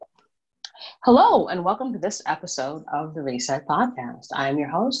Hello, and welcome to this episode of the Reset Podcast. I'm your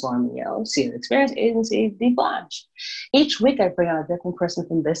host, Lauren Mio, CEO Experience Agency, The Blanche. Each week, I bring on a different person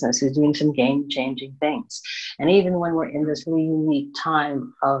from business who's doing some game-changing things. And even when we're in this really unique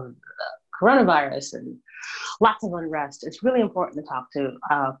time of coronavirus and lots of unrest, it's really important to talk to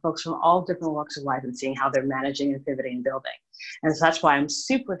folks from all different walks of life and seeing how they're managing and pivoting and building. And so that's why I'm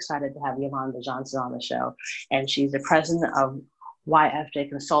super excited to have Yolanda Johnson on the show. And she's the president of YFJ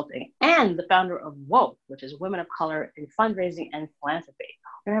Consulting and the founder of WOKE, which is Women of Color in Fundraising and Philanthropy.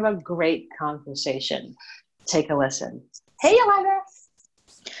 We're going to have a great conversation. Take a listen. Hey, Yolanda.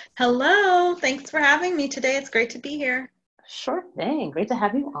 Hello. Thanks for having me today. It's great to be here. Sure thing. Great to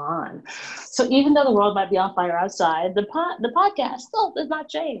have you on. So even though the world might be on fire outside, the podcast still does not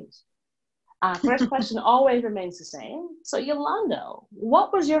change. First question always remains the same. So Yolanda,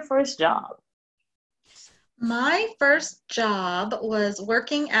 what was your first job? My first job was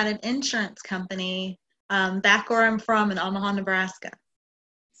working at an insurance company back where I'm from in Omaha, Nebraska.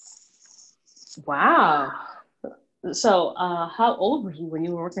 Wow. So how old were you when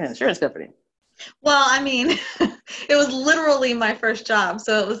you were working at an insurance company? Well, I mean, it was literally my first job.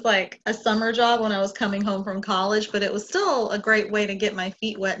 So it was like a summer job when I was coming home from college, but it was still a great way to get my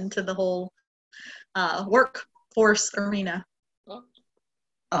feet wet into the whole workforce arena.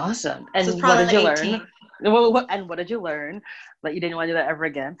 Awesome. So And what probably did you 18. learn? What did you learn that you didn't want to do that ever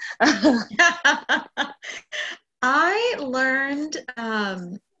again? I learned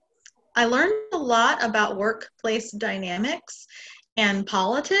a lot about workplace dynamics and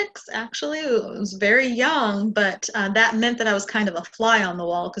politics. Actually, I was very young, but that meant that I was kind of a fly on the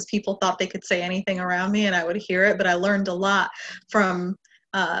wall because people thought they could say anything around me and I would hear it. But I learned a lot from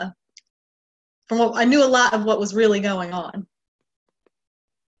what I knew a lot of what was really going on.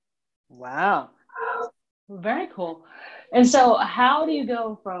 Wow. Very cool. And so how do you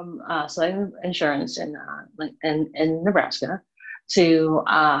go from selling insurance in Nebraska to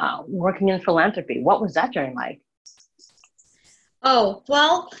working in philanthropy? What was that journey like? Oh,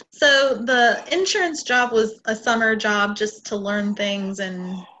 well, so the insurance job was a summer job just to learn things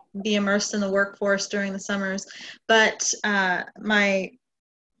and be immersed in the workforce during the summers. But my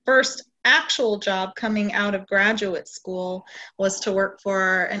first actual job coming out of graduate school was to work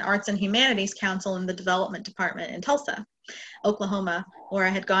for an arts and humanities council in the development department in Tulsa, Oklahoma, where I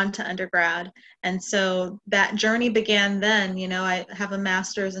had gone to undergrad. And so that journey began then. You know, I have a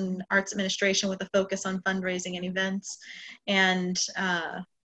master's in arts administration with a focus on fundraising and events. And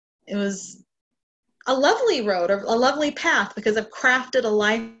it was a lovely road, a lovely path, because I've crafted a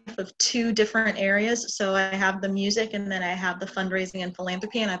life of two different areas. So I have the music and then I have the fundraising and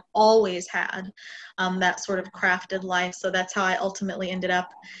philanthropy, and I've always had that sort of crafted life. So that's how I ultimately ended up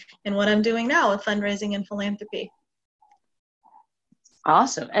in what I'm doing now with fundraising and philanthropy.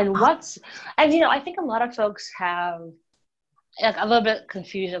 Awesome. And I think a lot of folks have like a little bit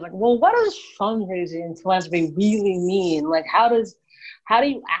confusion, like, well, what does fundraising and philanthropy really mean? Like, how do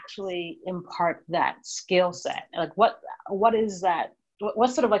you actually impart that skill set? Like, what is that?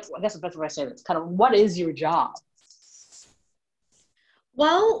 What's sort of like, I guess the best way to say this, kind of, what is your job?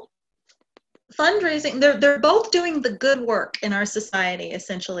 Well, fundraising, they're both doing the good work in our society,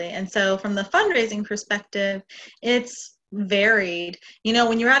 essentially. And so from the fundraising perspective, it's varied. You know,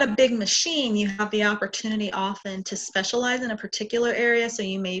 when you're at a big machine, you have the opportunity often to specialize in a particular area. So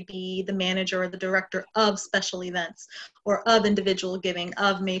you may be the manager or the director of special events or of individual giving,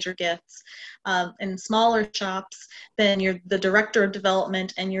 of major gifts. In smaller shops, then you're the director of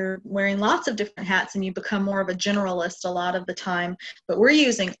development and you're wearing lots of different hats and you become more of a generalist a lot of the time. But we're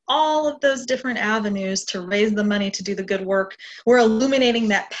using all of those different avenues to raise the money to do the good work. We're illuminating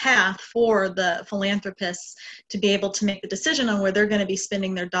that path for the philanthropists to be able to make the decision on where they're going to be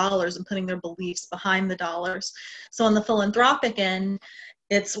spending their dollars and putting their beliefs behind the dollars. So on the philanthropic end,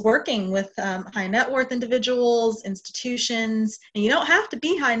 it's working with high net worth individuals, institutions, and you don't have to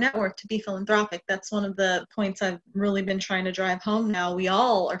be high net worth to be philanthropic. That's one of the points I've really been trying to drive home now. We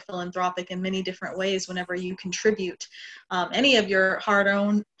all are philanthropic in many different ways whenever you contribute any of your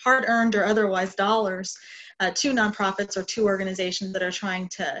hard-earned or otherwise dollars to nonprofits or to organizations that are trying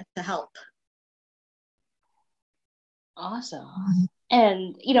to help. Awesome.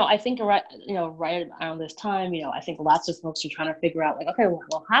 And, I think right around this time, I think lots of folks are trying to figure out like, okay,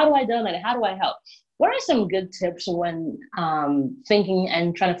 well, how do I donate? How do I help? What are some good tips when thinking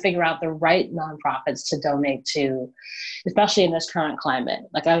and trying to figure out the right nonprofits to donate to, especially in this current climate?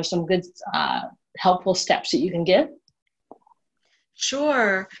 Like, are there some good, helpful steps that you can give?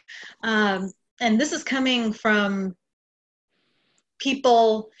 Sure. And this is coming from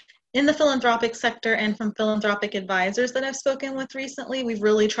people in the philanthropic sector and from philanthropic advisors that I've spoken with recently, we've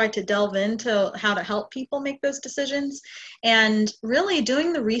really tried to delve into how to help people make those decisions and really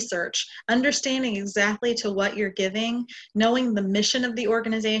doing the research, understanding exactly to what you're giving, knowing the mission of the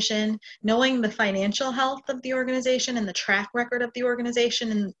organization, knowing the financial health of the organization and the track record of the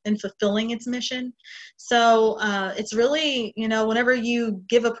organization in fulfilling its mission. So it's really, whenever you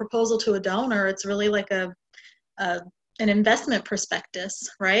give a proposal to a donor, it's really like an investment prospectus,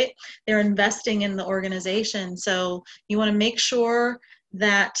 right? They're investing in the organization. So you want to make sure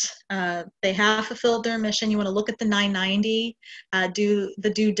that they have fulfilled their mission. You want to look at the 990, do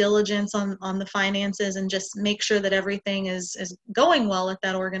the due diligence on the finances, and just make sure that everything is going well at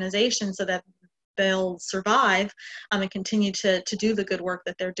that organization so that they'll survive and continue to do the good work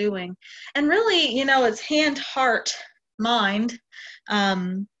that they're doing. And really, it's hand, heart, mind.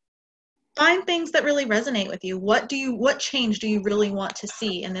 Find things that really resonate with you. What change do you really want to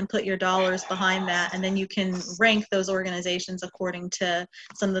see? And then put your dollars behind that. And then you can rank those organizations according to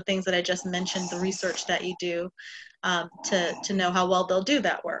some of the things that I just mentioned, the research that you do, to know how well they'll do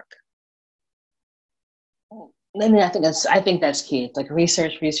that work. I mean, I think that's key. It's like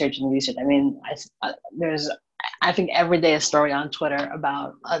research. I mean, I think every day a story on Twitter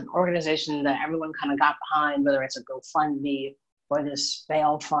about an organization that everyone kind of got behind, whether it's a GoFundMe or this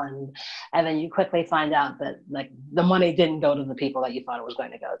bail fund, and then you quickly find out that like the money didn't go to the people that you thought it was going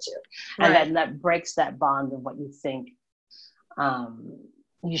to go to, and then that breaks that bond of what you think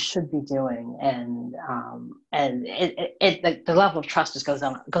you should be doing, and the level of trust just goes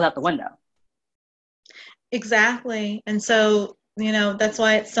out the window. Exactly, and so that's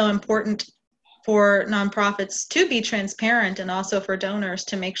why it's so important for nonprofits to be transparent, and also for donors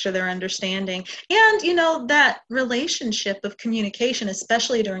to make sure they're understanding. And, that relationship of communication,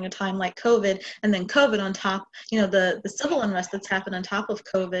 especially during a time like COVID, and then COVID on top, the civil unrest that's happened on top of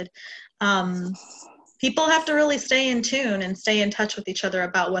COVID, people have to really stay in tune and stay in touch with each other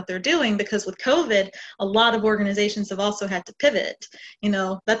about what they're doing, because with COVID, a lot of organizations have also had to pivot.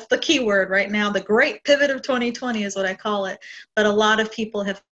 That's the key word right now. The great pivot of 2020 is what I call it. But a lot of people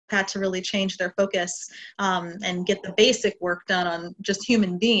have had to really change their focus and get the basic work done on just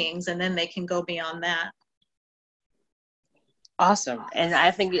human beings, and then they can go beyond that. Awesome. And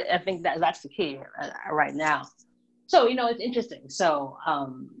I think that's the key right now. So, it's interesting. So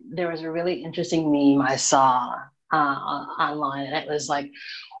there was a really interesting meme I saw online, and it was like,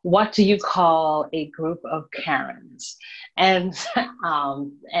 what do you call a group of Karens? And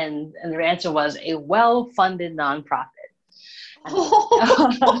and their answer was a well-funded nonprofit.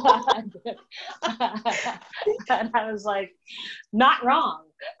 And I was like, not wrong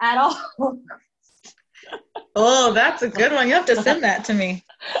at all. Oh, that's a good one. You have to send that to me.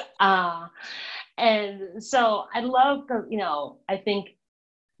 And so I love, I think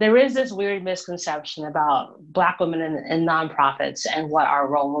there is this weird misconception about Black women in nonprofits and what our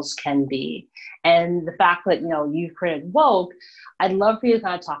roles can be. And the fact that, you've created Woke, I'd love for you to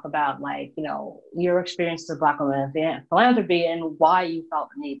kind of talk about your experience as a Black woman in philanthropy and why you felt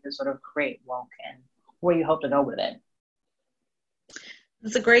the need to sort of create Woke and where you hope to go with it.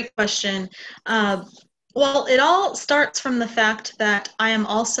 That's a great question. Well, it all starts from the fact that I am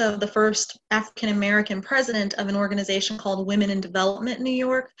also the first African-American president of an organization called Women in Development New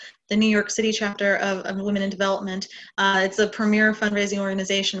York, the New York City chapter of Women in Development. It's a premier fundraising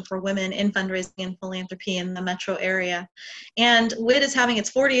organization for women in fundraising and philanthropy in the metro area. And WID is having its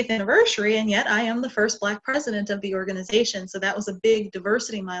 40th anniversary, and yet I am the first Black president of the organization. So that was a big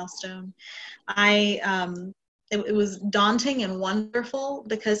diversity milestone. It was daunting and wonderful,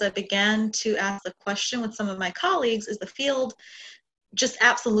 because I began to ask the question with some of my colleagues, is the field just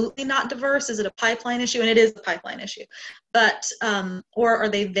absolutely not diverse? Is it a pipeline issue? And it is a pipeline issue. But, or are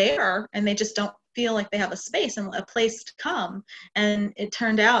they there and they just don't feel like they have a space and a place to come? And it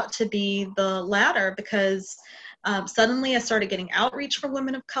turned out to be the latter, because suddenly I started getting outreach from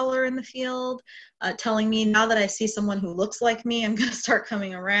women of color in the field, telling me, now that I see someone who looks like me, I'm going to start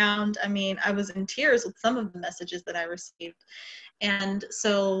coming around. I mean, I was in tears with some of the messages that I received. And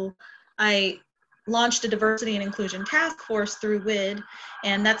so I launched a diversity and inclusion task force through WID,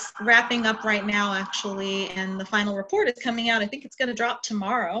 and that's wrapping up right now, actually, and the final report is coming out. I think it's going to drop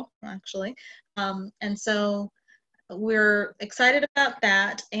tomorrow, actually. And so we're excited about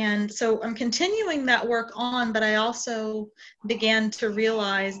that. And so I'm continuing that work on, but I also began to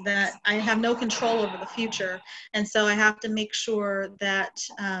realize that I have no control over the future. And so I have to make sure that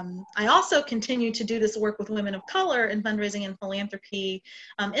I also continue to do this work with women of color in fundraising and philanthropy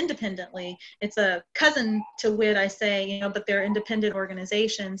independently. It's a cousin to WID, I say, you know, but they're independent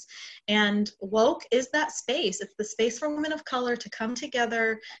organizations. And Woke is that space. It's the space for women of color to come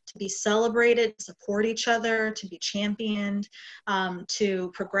together, to be celebrated, to support each other, to be championed,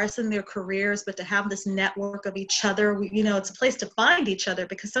 to progress in their careers, but to have this network of each other. You know, it's a place to find each other,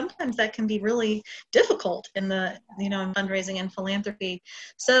 because sometimes that can be really difficult in the, you know, in fundraising and philanthropy.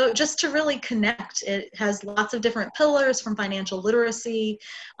 So just to really connect, it has lots of different pillars, from financial literacy,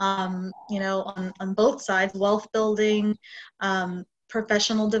 you know, on both sides, wealth building,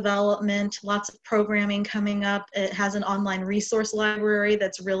 professional development, lots of programming coming up. It has an online resource library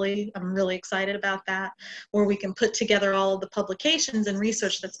that's really, I'm really excited about that, where we can put together all of the publications and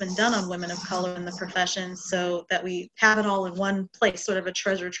research that's been done on women of color in the profession, so that we have it all in one place, sort of a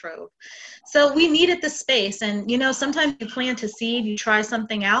treasure trove. So we needed this space. And, you know, sometimes you plant a seed, you try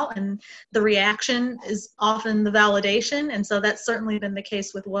something out, and the reaction is often the validation. And so that's certainly been the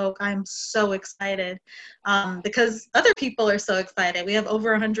case with Woke. I'm so excited because other people are so excited. We have over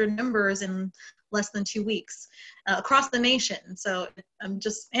 100 members in less than 2 weeks across the nation. So I'm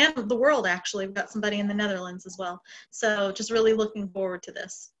just, and the world actually. We've got somebody in the Netherlands as well. So just really looking forward to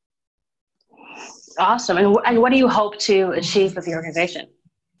this. Awesome. And what do you hope to achieve with the organization?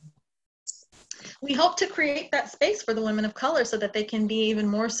 We hope to create that space for the women of color so that they can be even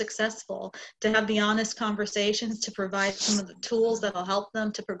more successful, to have the honest conversations, to provide some of the tools that will help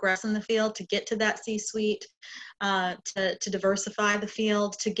them to progress in the field, to get to that C-suite, to diversify the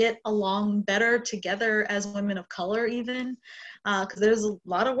field, to get along better together as women of color even, because there's a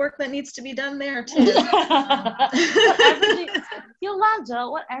lot of work that needs to be done there too. Yolanda,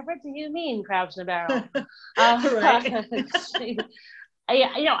 whatever do you mean, crabs in a barrel? Right.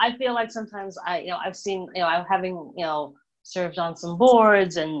 You know, I feel like sometimes I've seen, I'm having, served on some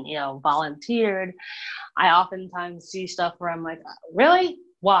boards and, volunteered. I oftentimes see stuff where I'm like, really?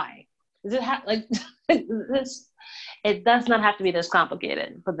 Why? Does it have like this? It does not have to be this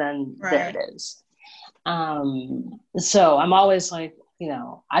complicated, but then there it is. So I'm always like,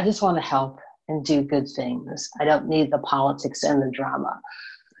 I just want to help and do good things. I don't need the politics and the drama.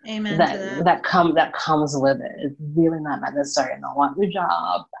 Amen that comes with it. It's really not necessary. I don't want your job.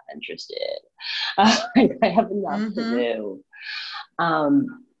 Not interested. I have enough to do. And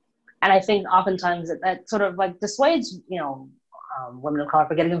I think oftentimes that sort of like dissuades, women of color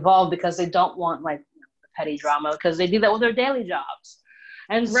from getting involved, because they don't want like petty drama, because they do that with their daily jobs.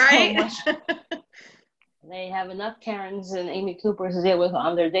 And right. So much, they have enough Karens and Amy Coopers to deal with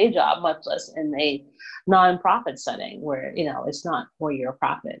on their day job, much less in a nonprofit setting where, it's not for your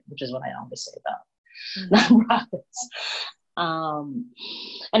profit, which is what I always say about nonprofits.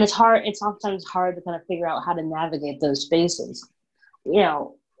 And it's hard. It's sometimes hard to kind of figure out how to navigate those spaces.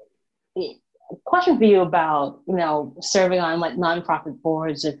 Question for you about, serving on like nonprofit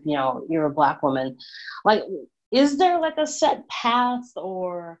boards, if, you're a Black woman, like, is there like a set path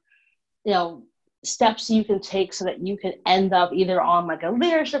or, steps you can take so that you can end up either on like a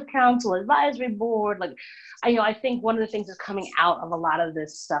leadership council, advisory board? Like, I think one of the things that's coming out of a lot of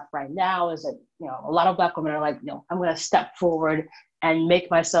this stuff right now is that, a lot of Black women are like, I'm going to step forward and make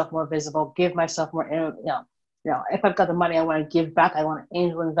myself more visible, give myself more, if I've got the money, I want to give back. I want to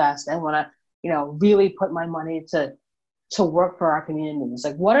angel invest. I want to, really put my money to work for our communities.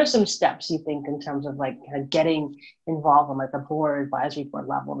 Like, what are some steps you think in terms of like kind of getting involved on like the board, advisory board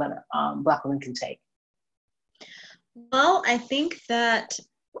level that Black women can take? Well, I think that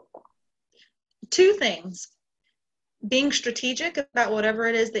two things: being strategic about whatever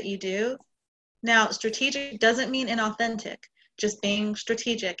it is that you do. Now, strategic doesn't mean inauthentic, just being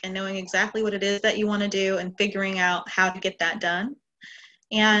strategic and knowing exactly what it is that you want to do and figuring out how to get that done.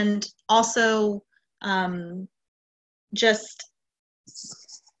 And also, just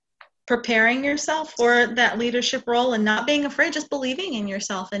preparing yourself for that leadership role and not being afraid, just believing in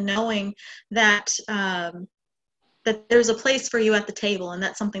yourself and knowing that that there's a place for you at the table. And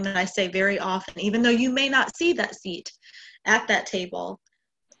that's something that I say very often. Even though you may not see that seat at that table,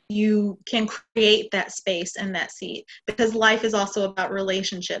 you can create that space and that seat, because life is also about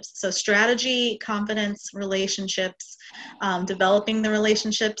relationships. So strategy, confidence, relationships, developing the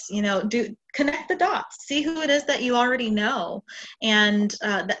relationships, connect the dots, see who it is that you already know. And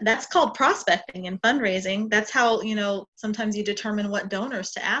that's called prospecting and fundraising. That's how, sometimes you determine what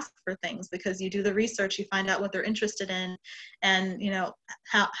donors to ask for things, because you do the research, you find out what they're interested in, and,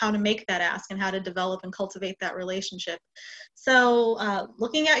 how to make that ask and how to develop and cultivate that relationship. So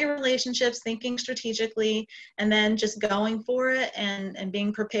looking at your relationships, thinking strategically, and then just going for it and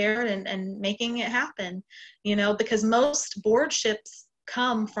being prepared and making it happen, because most boardships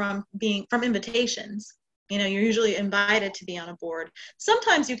come from invitations. You're usually invited to be on a board.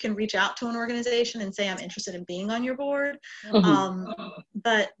 Sometimes you can reach out to an organization and say, I'm interested in being on your board.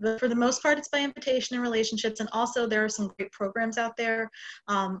 But for the most part, it's by invitation and relationships. And also there are some great programs out there,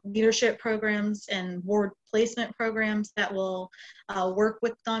 leadership programs and board placement programs that will work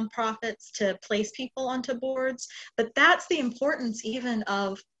with nonprofits to place people onto boards. But that's the importance even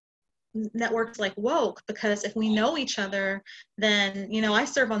of networks like Woke, because if we know each other, then, I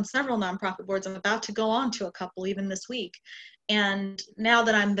serve on several nonprofit boards. I'm about to go on to a couple even this week. And now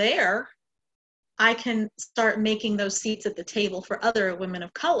that I'm there, I can start making those seats at the table for other women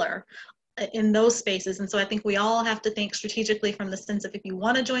of color in those spaces. And so I think we all have to think strategically, from the sense of, if you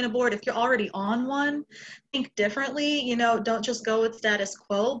want to join a board, if you're already on one, think differently. Don't just go with status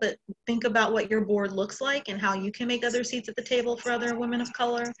quo, but think about what your board looks like and how you can make other seats at the table for other women of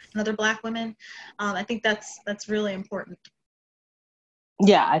color and other Black women. I think that's really important.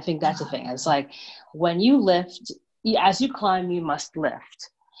 Yeah, I think that's the thing. It's like, when you lift, as you climb, you must lift.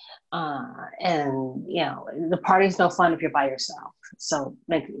 And the party's no fun if you're by yourself. So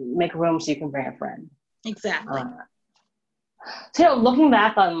make room so you can bring a friend. Exactly. So looking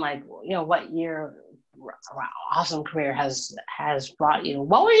back on what your awesome career has brought you,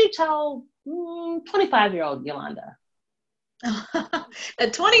 what would you tell 25-year-old Yolanda?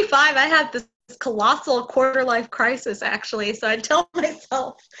 At 25, I had this colossal quarter-life crisis, actually. So I tell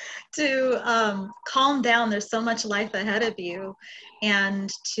myself to calm down. There's so much life ahead of you,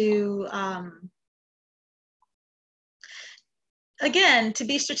 and to again, to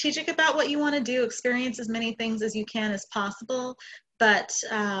be strategic about what you want to do, experience as many things as you can as possible, but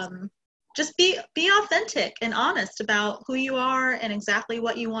just be authentic and honest about who you are and exactly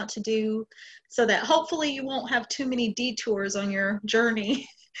what you want to do, so that hopefully you won't have too many detours on your journey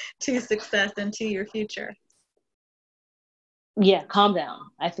to success and to your future. Yeah, calm down.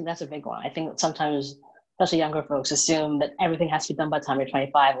 I think that's a big one. I think sometimes, especially younger folks, assume that everything has to be done by the time you're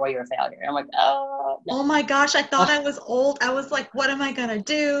 25 or you're a failure. I'm like, oh, no. Oh my gosh, I thought I was old. I was like, what am I going to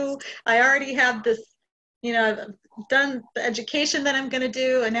do? I already have this, I've done the education that I'm going to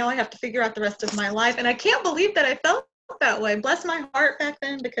do, and now I have to figure out the rest of my life. And I can't believe that I felt that way. Bless my heart back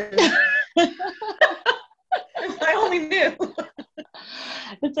then, because I only knew.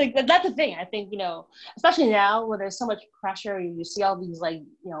 It's like, that's the thing. I think, especially now where there's so much pressure, you see all these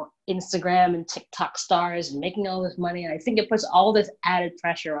Instagram and TikTok stars and making all this money. And I think it puts all this added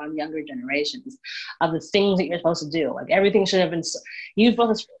pressure on younger generations of the things that you're supposed to do. Like, everything should have been, you're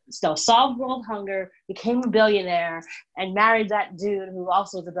supposed to solve world hunger, became a billionaire, and married that dude who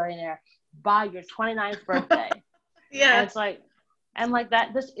also is a billionaire by your 29th birthday. Yeah. And it's like,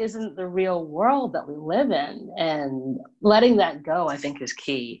 that, this isn't the real world that we live in. And letting that go, I think, is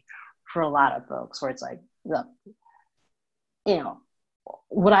key for a lot of folks, where it's like, look,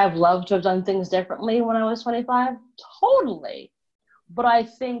 would I have loved to have done things differently when I was 25? Totally. But I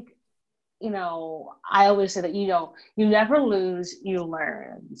think, I always say that, you never lose, you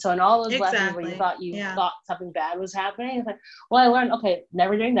learn. So in all those lessons where you thought something bad was happening, it's like, well, I learned, okay,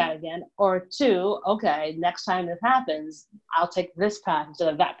 never doing that again. Or 2, okay, next time this happens, I'll take this path instead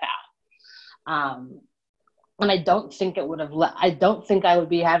of that path. And I don't think I don't think I would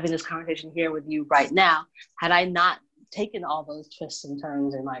be having this conversation here with you right now had I not taken all those twists and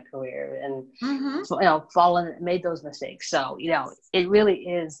turns in my career and fallen, made those mistakes. So it really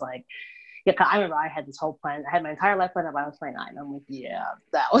is like, yeah, I remember I had this whole plan. I had my entire life planned out when I was 29. I'm like, yeah,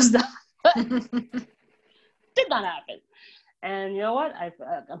 that was not did not happen. And you know what?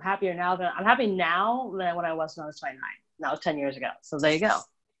 I'm happier now I'm happy now than when I was 29. That was 10 years ago. So there you go.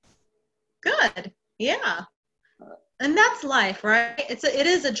 Good. Yeah. And that's life, right? It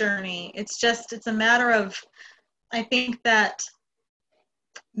is a journey. It's a matter of, I think, that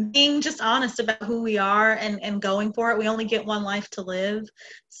being just honest about who we are and going for it. We only get one life to live.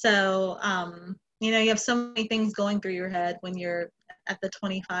 So, you have so many things going through your head when you're at the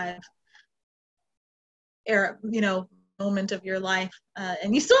 25 era, moment of your life.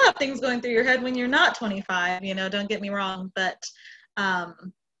 And you still have things going through your head when you're not 25, don't get me wrong. But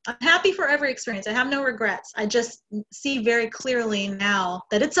I'm happy for every experience. I have no regrets. I just see very clearly now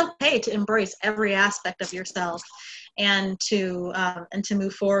that it's okay to embrace every aspect of yourself and to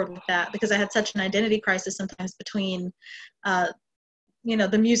move forward with that, because I had such an identity crisis sometimes between the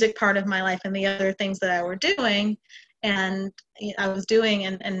music part of my life and the other things that I were doing and I was doing,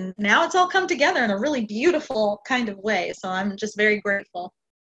 and now it's all come together in a really beautiful kind of way. So I'm just very grateful.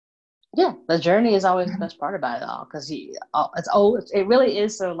 Yeah, the journey is always the best part about it all, because it really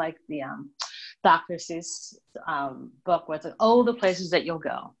is sort of like the Dr. Seuss book where it's like, oh, the places that you'll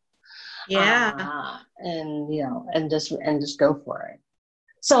go. Yeah. And just go for it.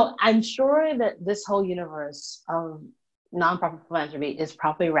 So I'm sure that this whole universe of nonprofit philanthropy is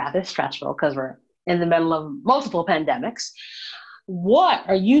probably rather stressful because we're in the middle of multiple pandemics. What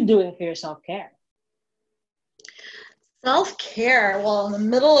are you doing for your self-care? Self-care, well, in the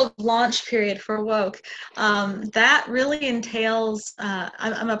middle of launch period for Woke, that really entails,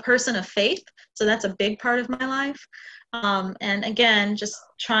 I'm a person of faith, so that's a big part of my life. And again, just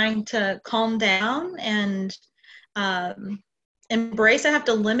trying to calm down and embrace. I have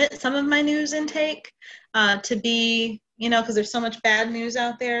to limit some of my news intake to be, because there's so much bad news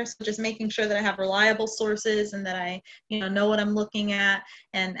out there. So just making sure that I have reliable sources and that I, know what I'm looking at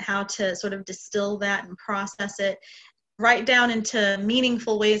and how to sort of distill that and process it right down into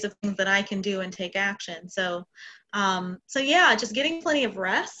meaningful ways of things that I can do and take action. So yeah, just getting plenty of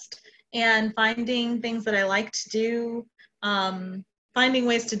rest and finding things that I like to do, finding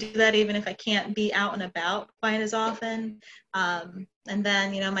ways to do that even if I can't be out and about quite as often. And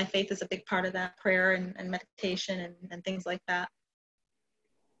then, my faith is a big part of that, prayer and meditation and things like that.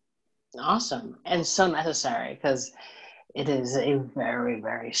 Awesome. And so necessary, because it is a very,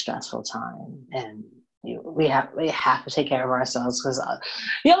 very stressful time. And we have to take care of ourselves, because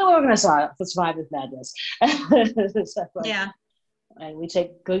the only way we're going to survive is madness. Yeah. And we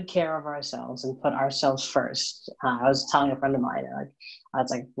take good care of ourselves and put ourselves first. I was telling a friend of mine, I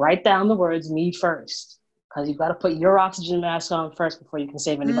was like, write down the words "me first," because you've got to put your oxygen mask on first before you can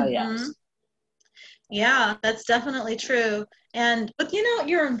save anybody else. Yeah, that's definitely true. But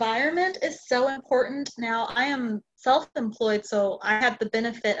your environment is so important. Now, I am self-employed, so I had the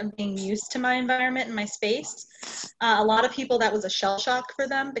benefit of being used to my environment and my space. A lot of people, that was a shell shock for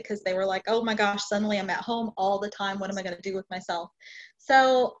them, because they were like, oh my gosh, suddenly I'm at home all the time. What am I going to do with myself?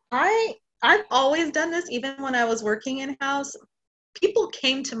 So I've always done this, even when I was working in-house. People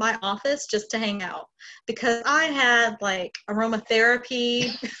came to my office just to hang out, because I had like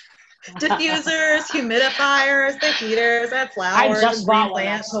aromatherapy diffusers, humidifiers, the heaters, that flowers. I just bought one,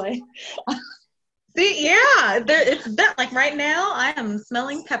 actually. See, yeah, it's that. Like right now, I am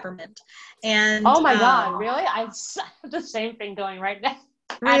smelling peppermint. And oh my God, really? I have the same thing going right now.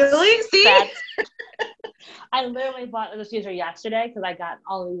 Really? See? I literally bought a diffuser yesterday because I got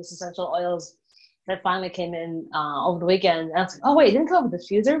all of these essential oils that finally came in over the weekend. And I was like, oh wait, it didn't come with a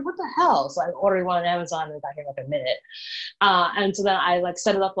diffuser? What the hell? So I ordered one on Amazon and it got here in like a minute. And so then I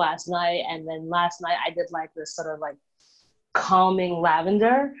set it up last night, and then last night I did this sort of calming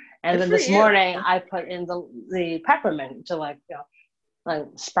lavender, and then this morning I put in the peppermint to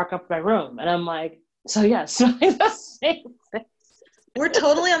spark up my room, and I'm like, so yeah, smelling the same thing. We're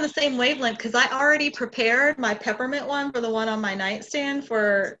totally on the same wavelength, because I already prepared my peppermint one for the one on my nightstand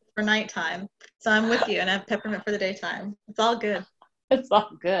for nighttime. So I'm with you, and I have peppermint for the daytime. It's all good. It's all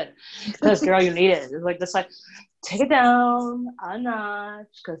good. Because girl, you need it. It's take it down a notch,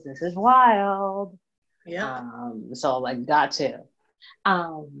 because this is wild. Yeah. So got to.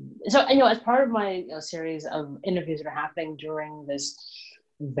 So as part of my series of interviews that are happening during this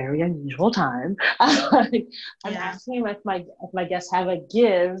very unusual time, I'm asking if my guests have a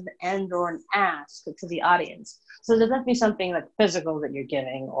give and or an ask to the audience. So doesn't have to be something physical that you're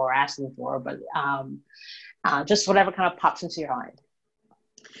giving or asking for, but just whatever kind of pops into your mind.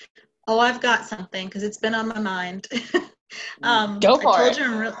 Oh, I've got something, because it's been on my mind. Go for I it. told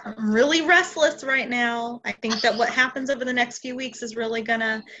you I'm really restless right now. I think that what happens over the next few weeks is really going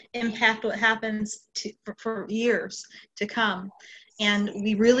to impact what happens for years to come. And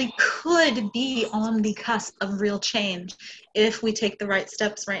we really could be on the cusp of real change if we take the right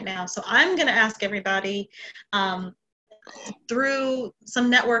steps right now. So I'm going to ask everybody, through some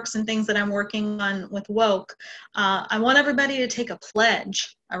networks and things that I'm working on with Woke, I want everybody to take a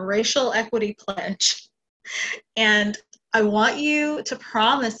pledge, a racial equity pledge. And I want you to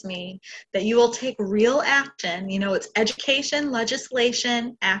promise me that you will take real action. It's education,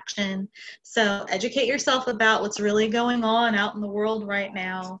 legislation, action. So educate yourself about what's really going on out in the world right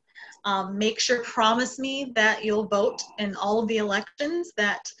now. Promise me that you'll vote in all of the elections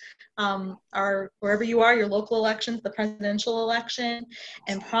that are wherever you are, your local elections, the presidential election,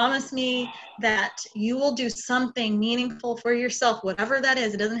 and promise me that you will do something meaningful for yourself, whatever that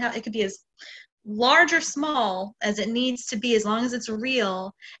is. It could be as large or small as it needs to be, as long as it's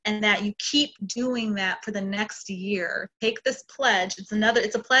real, and that you keep doing that for the next year. Take this pledge. It's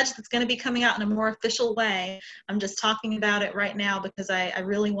a pledge that's going to be coming out in a more official way. I'm just talking about it right now because I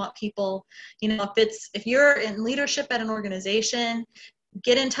really want people, if you're in leadership at an organization,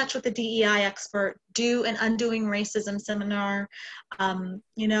 get in touch with a DEI expert, do an undoing racism seminar,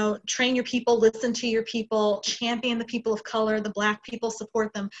 train your people, listen to your people, champion the people of color, the Black people,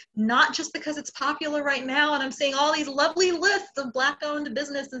 support them, not just because it's popular right now and I'm seeing all these lovely lists of Black-owned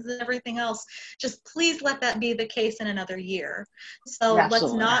businesses and everything else. Just please let that be the case in another year. So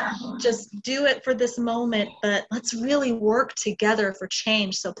Let's not just do it for this moment, but let's really work together for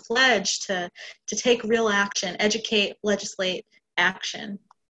change. So pledge to take real action, educate, legislate, action.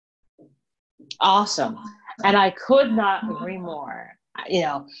 Awesome. And I could not agree more.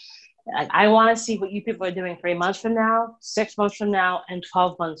 I want to see what you people are doing 3 months from now, 6 months from now, and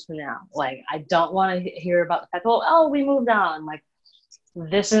 12 months from now. Like, I don't want to hear about the fact, we moved on. Like,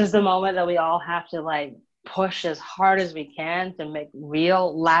 this is the moment that we all have to like push as hard as we can to make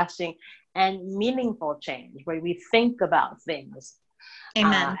real, lasting, and meaningful change where we think about things.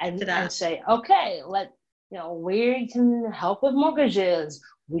 Amen. And say, okay, we can help with mortgages.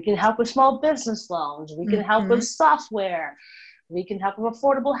 We can help with small business loans. We can help with software. We can help with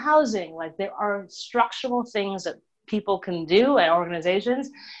affordable housing. Like, there are structural things that people can do at organizations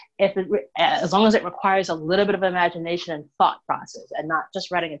as long as it requires a little bit of imagination and thought process and not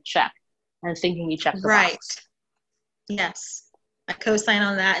just writing a check and thinking you check the box. Yes. I co-sign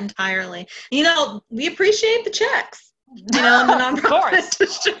on that entirely. We appreciate the checks. In the nonprofit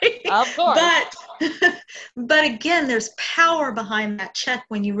industry. Of course. But again, there's power behind that check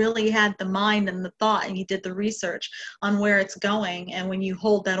when you really had the mind and the thought and you did the research on where it's going. And when you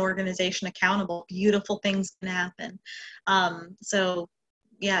hold that organization accountable, beautiful things can happen. So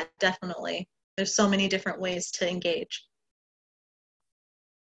yeah, definitely. There's so many different ways to engage.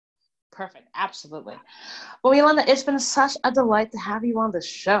 Perfect. Absolutely. Well, Yolanda, it's been such a delight to have you on the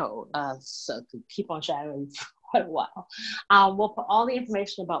show. So to keep on chatting for quite a while. We'll put all the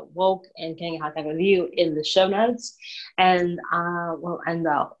information about Woke and getting in contact with you in the show notes. And and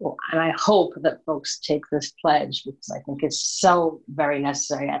I hope that folks take this pledge because I think it's so very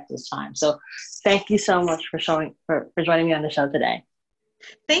necessary at this time. So thank you so much for joining me on the show today.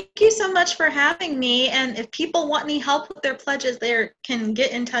 Thank you so much for having me. And if people want any help with their pledges, they can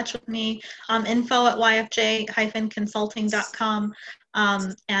get in touch with me. info@yfj-consulting.com.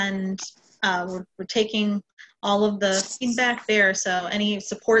 We're taking all of the feedback there. So any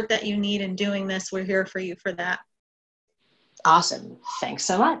support that you need in doing this, we're here for you for that. Awesome. Thanks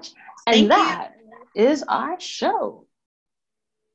so much. And that is our show.